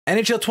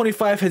NHL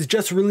 25 has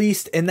just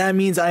released, and that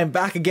means I am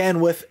back again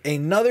with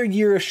another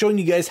year of showing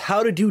you guys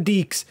how to do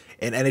dekes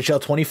in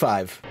NHL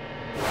 25.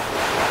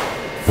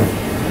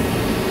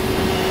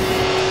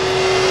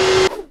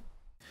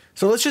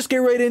 So let's just get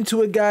right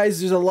into it,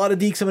 guys. There's a lot of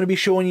dekes I'm going to be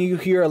showing you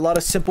here, a lot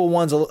of simple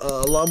ones, a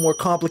lot more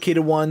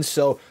complicated ones.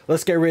 So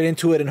let's get right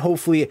into it, and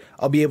hopefully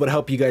I'll be able to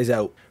help you guys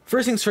out.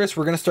 First things first,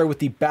 we're going to start with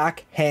the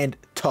backhand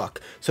tuck.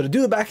 So to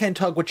do the backhand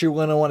tuck, what you're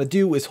going to want to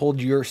do is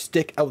hold your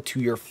stick out to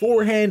your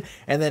forehand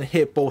and then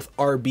hit both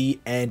RB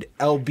and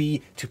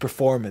LB to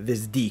perform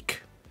this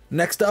deke.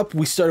 Next up,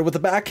 we started with the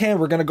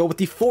backhand. We're going to go with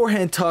the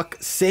forehand tuck.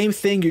 Same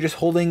thing, you're just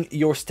holding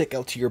your stick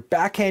out to your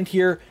backhand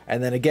here,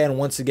 and then again,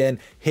 once again,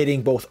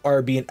 hitting both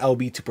RB and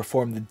LB to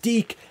perform the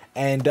deke.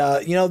 And,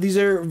 you know, these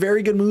are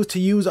very good moves to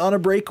use on a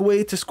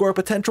breakaway to score a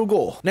potential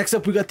goal. Next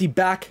up, we got the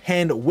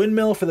backhand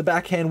windmill. For the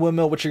backhand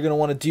windmill, what you're going to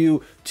want to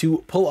do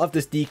to pull off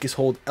this deke is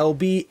hold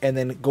LB and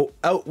then go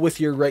out with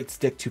your right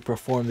stick to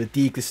perform the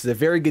deke. This is a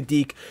very good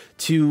deke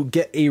to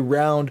get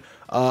around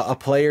a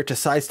player, to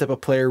sidestep a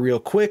player real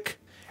quick.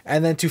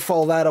 And then to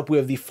follow that up, we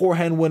have the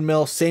forehand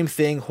windmill. Same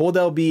thing, hold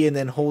LB and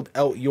then hold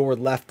out your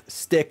left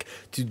stick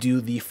to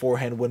do the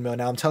forehand windmill.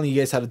 Now, I'm telling you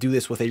guys how to do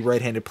this with a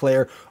right-handed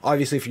player.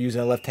 Obviously, if you're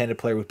using a left-handed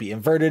player, it would be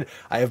inverted.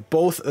 I have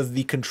both of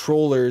the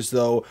controllers,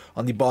 though,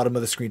 on the bottom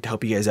of the screen to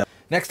help you guys out.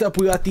 Next up,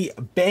 we got the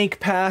bank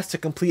pass. To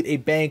complete a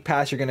bank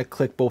pass, you're going to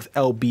click both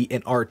LB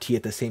and RT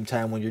at the same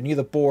time when you're near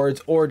the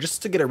boards, or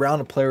just to get around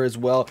a player as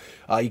well.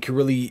 You can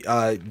really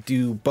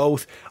do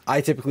both. I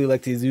typically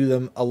like to do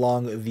them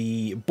along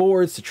the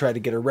boards to try to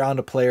get around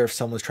a player if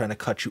someone's trying to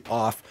cut you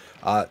off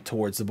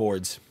towards the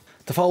boards.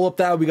 To follow up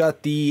that, we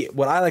got the,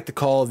 what I like to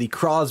call the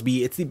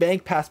Crosby. It's the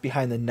bank pass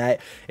behind the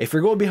net. If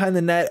you're going behind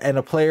the net and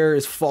a player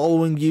is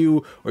following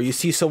you, or you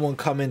see someone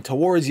coming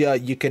towards you,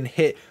 you can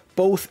hit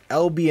both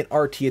LB and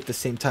RT at the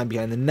same time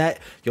behind the net.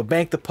 You'll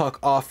bank the puck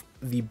off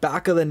the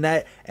back of the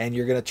net, and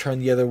you're going to turn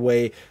the other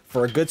way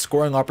for a good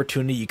scoring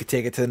opportunity. You could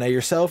take it to the net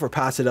yourself or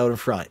pass it out in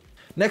front.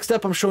 Next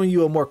up, I'm showing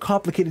you a more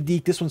complicated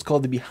deke. This one's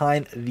called the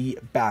behind the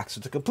back. So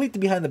to complete the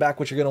behind the back,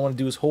 what you're going to want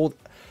to do is hold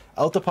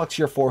out the puck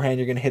to your forehand.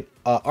 You're going to hit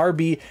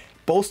RB.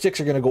 Both sticks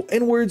are going to go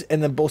inwards,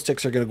 and then both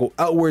sticks are going to go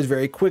outwards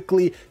very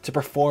quickly to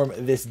perform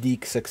this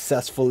deke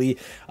successfully.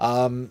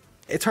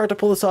 It's hard to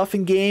pull this off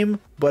in game,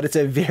 but it's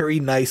a very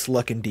nice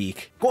looking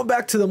deke. Going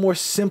back to the more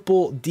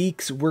simple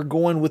dekes, we're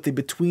going with the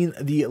between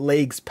the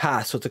legs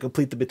pass. So to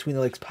complete the between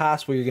the legs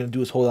pass, what you're going to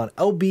do is hold on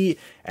LB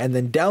and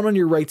then down on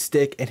your right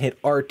stick and hit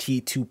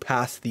RT to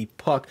pass the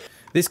puck.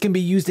 This can be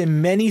used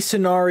in many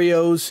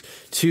scenarios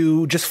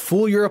to just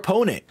fool your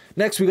opponent.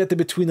 Next, we got the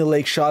between the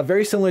legs shot.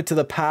 Very similar to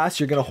the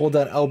pass, you're going to hold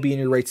down LB in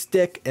your right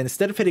stick, and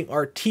instead of hitting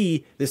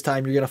RT this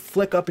time, you're going to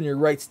flick up in your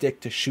right stick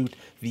to shoot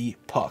the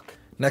puck.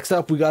 Next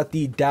up, we got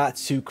the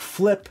Datsyuk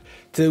Flip.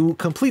 To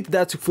complete the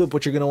Datsyuk Flip,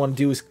 what you're going to want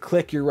to do is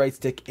click your right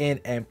stick in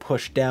and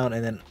push down,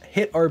 and then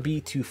hit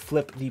RB to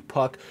flip the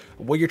puck.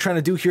 What you're trying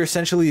to do here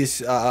essentially is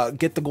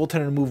get the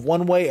goaltender to move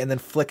one way, and then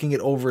flicking it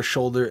over his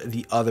shoulder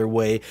the other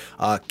way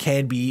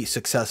can be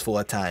successful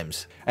at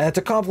times. And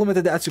to complement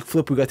the Datsyuk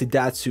Flip, we got the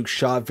Datsyuk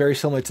shot. Very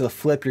similar to the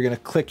flip, you're going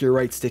to click your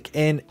right stick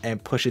in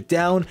and push it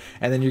down,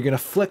 and then you're going to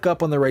flick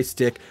up on the right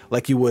stick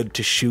like you would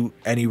to shoot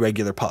any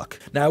regular puck.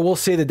 Now, I will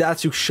say the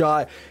Datsyuk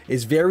shot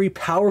is very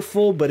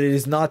powerful, but it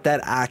is not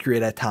that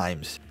accurate at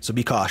times, so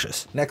be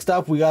cautious. Next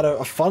up, we got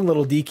a fun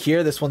little deke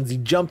here. This one's the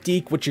jump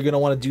deke. What you're going to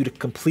want to do to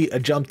complete a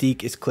jump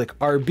deke is click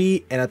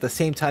RB, and at the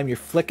same time you're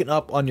flicking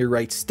up on your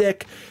right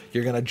stick,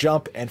 you're going to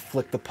jump and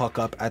flick the puck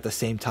up at the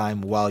same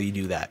time while you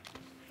do that.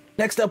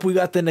 Next up, we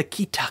got the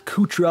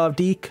Kucherov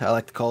deke. I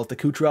like to call it the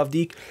Kucherov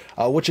deke.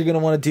 What you're going to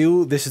want to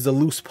do, this is a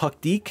loose puck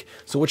deke.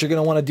 So what you're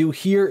going to want to do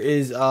here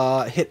is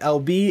hit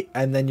LB,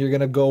 and then you're going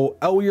to go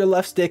out with your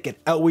left stick and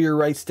out with your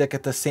right stick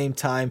at the same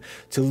time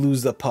to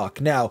lose the puck.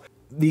 Now,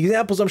 the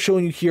examples I'm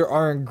showing you here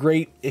aren't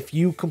great. If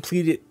you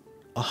complete it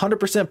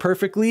 100%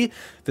 perfectly,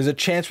 there's a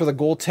chance where the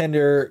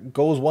goaltender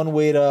goes one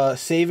way to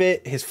save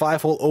it, his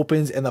 5-hole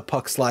opens, and the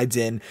puck slides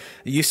in.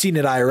 You've seen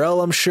it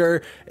IRL, I'm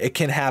sure. It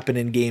can happen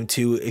in game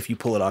 2 if you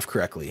pull it off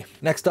correctly.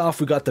 Next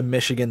off, we got the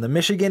Michigan. The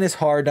Michigan is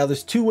hard. Now,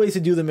 there's 2 ways to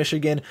do the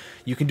Michigan.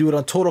 You can do it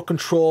on total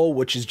control,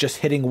 which is just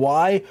hitting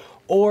Y,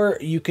 or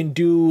you can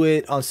do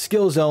it on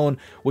skill zone,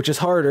 which is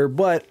harder,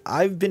 but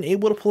I've been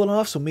able to pull it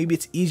off, so maybe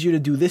it's easier to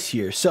do this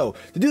here. So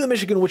to do the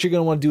Michigan, what you're going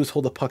to want to do is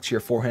hold the puck to your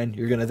forehand.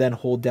 You're going to then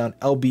hold down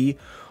LB,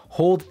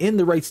 hold in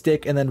the right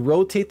stick, and then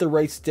rotate the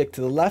right stick to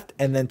the left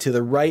and then to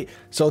the right.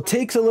 So it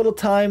takes a little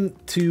time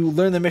to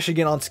learn the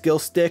Michigan on skill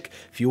stick.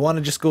 If you want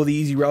to just go the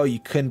easy route,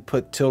 you can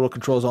put total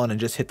controls on and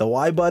just hit the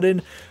Y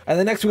button. And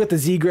then next we got the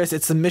Zegras.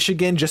 It's the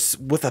Michigan just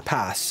with a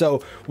pass.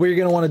 So what you're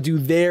going to want to do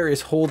there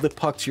is hold the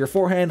puck to your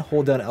forehand,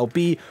 hold down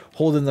LB,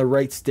 hold in the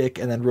right stick,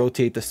 and then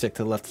rotate the stick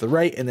to the left to the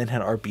right, and then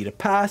hit RB to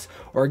pass.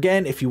 Or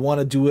again, if you want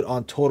to do it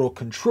on total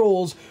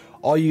controls,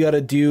 all you got to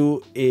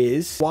do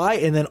is Y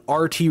and then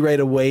RT right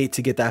away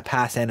to get that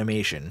pass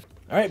animation.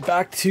 All right,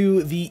 back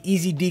to the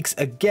easy dekes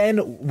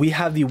again. We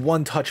have the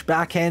one-touch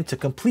backhand. To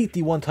complete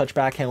the one-touch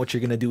backhand, what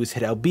you're gonna do is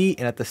hit LB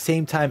and at the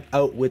same time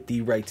out with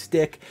the right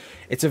stick.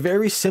 It's a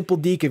very simple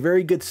deke, a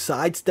very good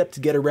sidestep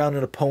to get around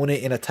an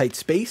opponent in a tight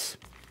space.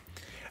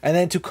 And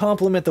then to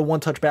complement the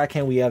one-touch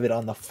backhand, we have it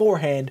on the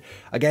forehand.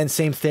 Again,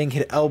 same thing,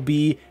 hit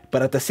LB,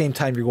 but at the same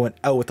time, you're going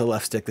out with the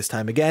left stick this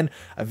time. Again,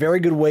 a very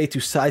good way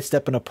to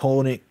sidestep an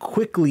opponent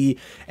quickly,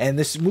 and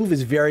this move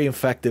is very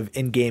effective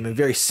in-game and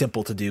very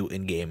simple to do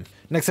in-game.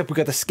 Next up, we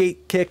got the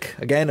skate kick.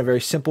 Again, a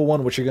very simple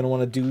one. What you're going to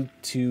want to do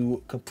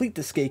to complete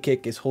the skate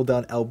kick is hold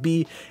down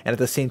LB, and at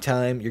the same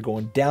time, you're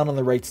going down on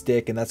the right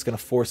stick, and that's going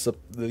to force up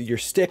your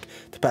stick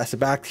to pass it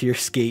back to your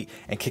skate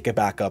and kick it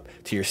back up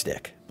to your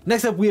stick.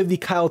 Next up, we have the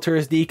Kyle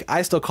Turris deke.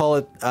 I still call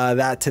it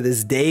that to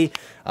this day.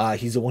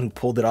 He's the one who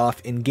pulled it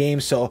off in game.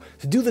 So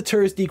to do the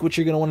Turris deke, what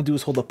you're going to want to do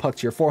is hold the puck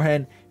to your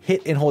forehand,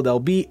 hit and hold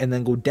LB, and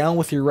then go down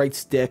with your right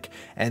stick,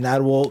 and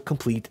that will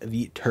complete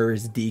the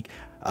Turris deke.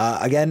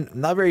 Again,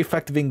 not very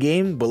effective in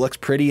game, but looks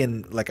pretty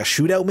in like a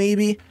shootout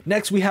maybe.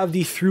 Next, we have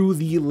the through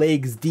the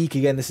legs deke.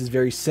 Again, this is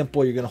very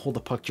simple. You're going to hold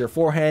the puck to your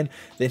forehand,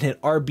 then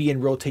hit RB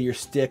and rotate your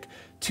stick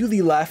to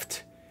the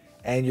left,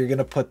 and you're going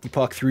to put the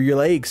puck through your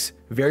legs.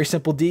 Very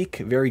simple deke,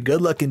 very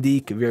good looking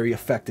deke, very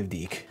effective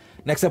deke.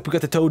 Next up, we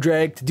got the toe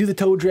drag. To do the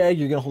toe drag,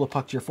 you're gonna hold a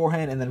puck to your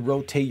forehand and then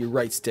rotate your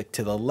right stick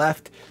to the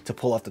left to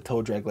pull off the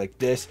toe drag like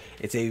this.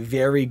 It's a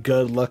very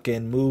good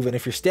looking move, and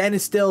if you're standing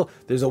still,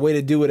 there's a way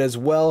to do it as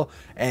well,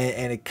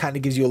 and it kind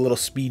of gives you a little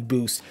speed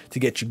boost to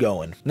get you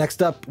going.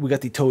 Next up, we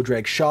got the toe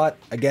drag shot.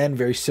 Again,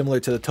 very similar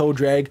to the toe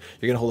drag.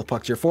 You're gonna hold a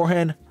puck to your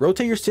forehand,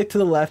 rotate your stick to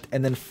the left,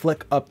 and then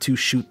flick up to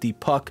shoot the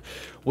puck.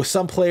 With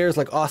some players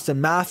like Austin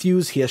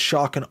Matthews, he has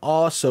shock and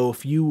awe, so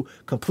if you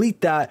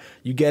complete that,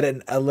 you get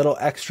a little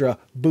extra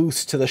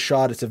boost to the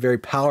shot. It's a very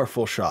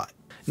powerful shot.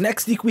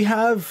 Next deke we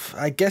have,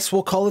 I guess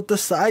we'll call it the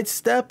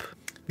sidestep.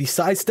 The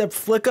sidestep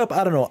flick up,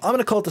 I don't know. I'm going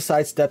to call it the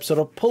sidestep. So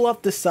to pull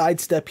up the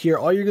sidestep here,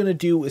 all you're going to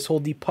do is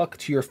hold the puck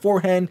to your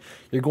forehand.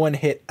 You're going to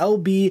hit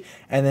LB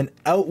and then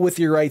out with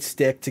your right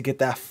stick to get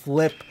that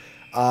flip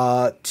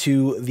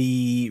to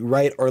the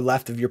right or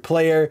left of your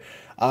player.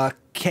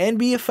 Can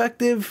be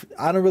effective.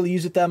 I don't really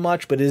use it that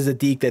much, but it is a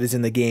deke that is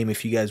in the game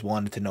if you guys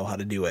wanted to know how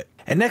to do it.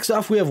 And next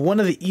off, we have one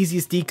of the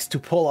easiest dekes to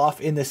pull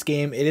off in this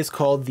game. It is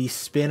called the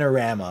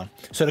spinorama.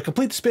 So to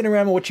complete the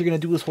spinorama, what you're going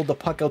to do is hold the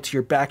puck out to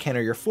your backhand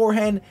or your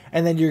forehand,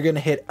 and then you're going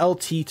to hit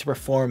LT to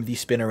perform the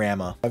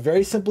spinorama. A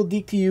very simple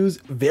deke to use,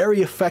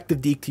 very effective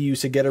deke to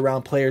use to get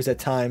around players at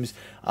times.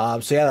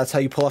 So yeah, that's how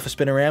you pull off a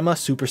spinorama.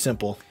 Super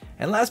simple.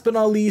 And last but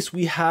not least,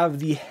 we have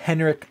the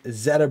Henrik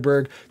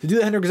Zetterberg. To do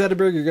the Henrik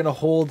Zetterberg, you're going to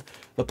hold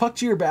the puck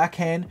to your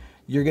backhand.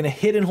 You're going to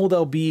hit and hold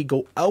LB,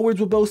 go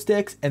outwards with both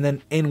sticks, and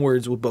then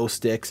inwards with both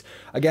sticks.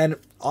 Again,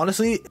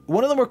 honestly,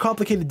 one of the more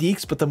complicated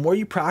dekes, but the more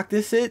you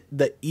practice it,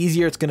 the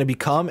easier it's going to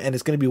become, and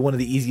it's going to be one of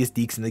the easiest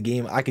dekes in the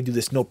game. I could do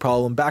this no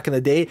problem. Back in the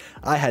day,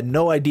 I had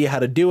no idea how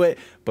to do it,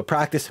 but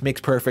practice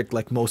makes perfect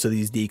like most of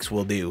these dekes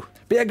will do.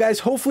 But yeah, guys,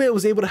 hopefully I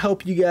was able to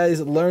help you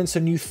guys learn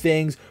some new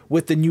things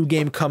with the new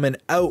game coming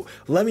out.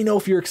 Let me know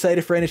if you're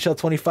excited for NHL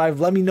 25.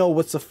 Let me know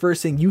what's the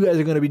first thing you guys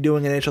are going to be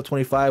doing in NHL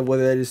 25,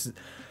 whether that is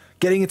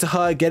getting into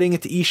HUD, getting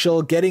into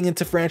eShell, getting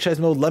into franchise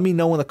mode. Let me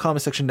know in the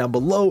comment section down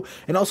below,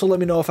 and also let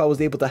me know if I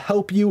was able to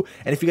help you.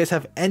 And if you guys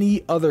have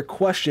any other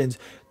questions,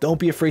 don't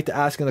be afraid to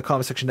ask in the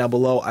comment section down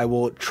below. I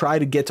will try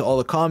to get to all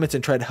the comments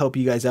and try to help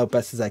you guys out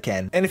best as I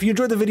can. And if you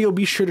enjoyed the video,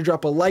 be sure to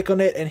drop a like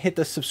on it and hit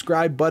the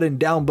subscribe button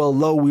down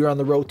below. We are on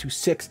the road to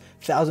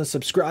 6,000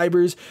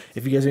 subscribers.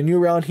 If you guys are new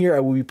around here, I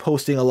will be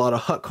posting a lot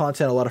of HUT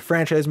content, a lot of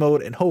franchise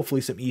mode, and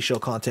hopefully some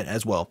eShell content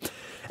as well.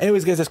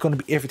 Anyways, guys, that's going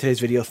to be it for today's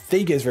video.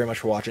 Thank you guys very much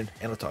for watching,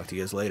 and I'll talk to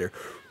you guys later.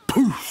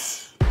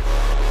 Peace!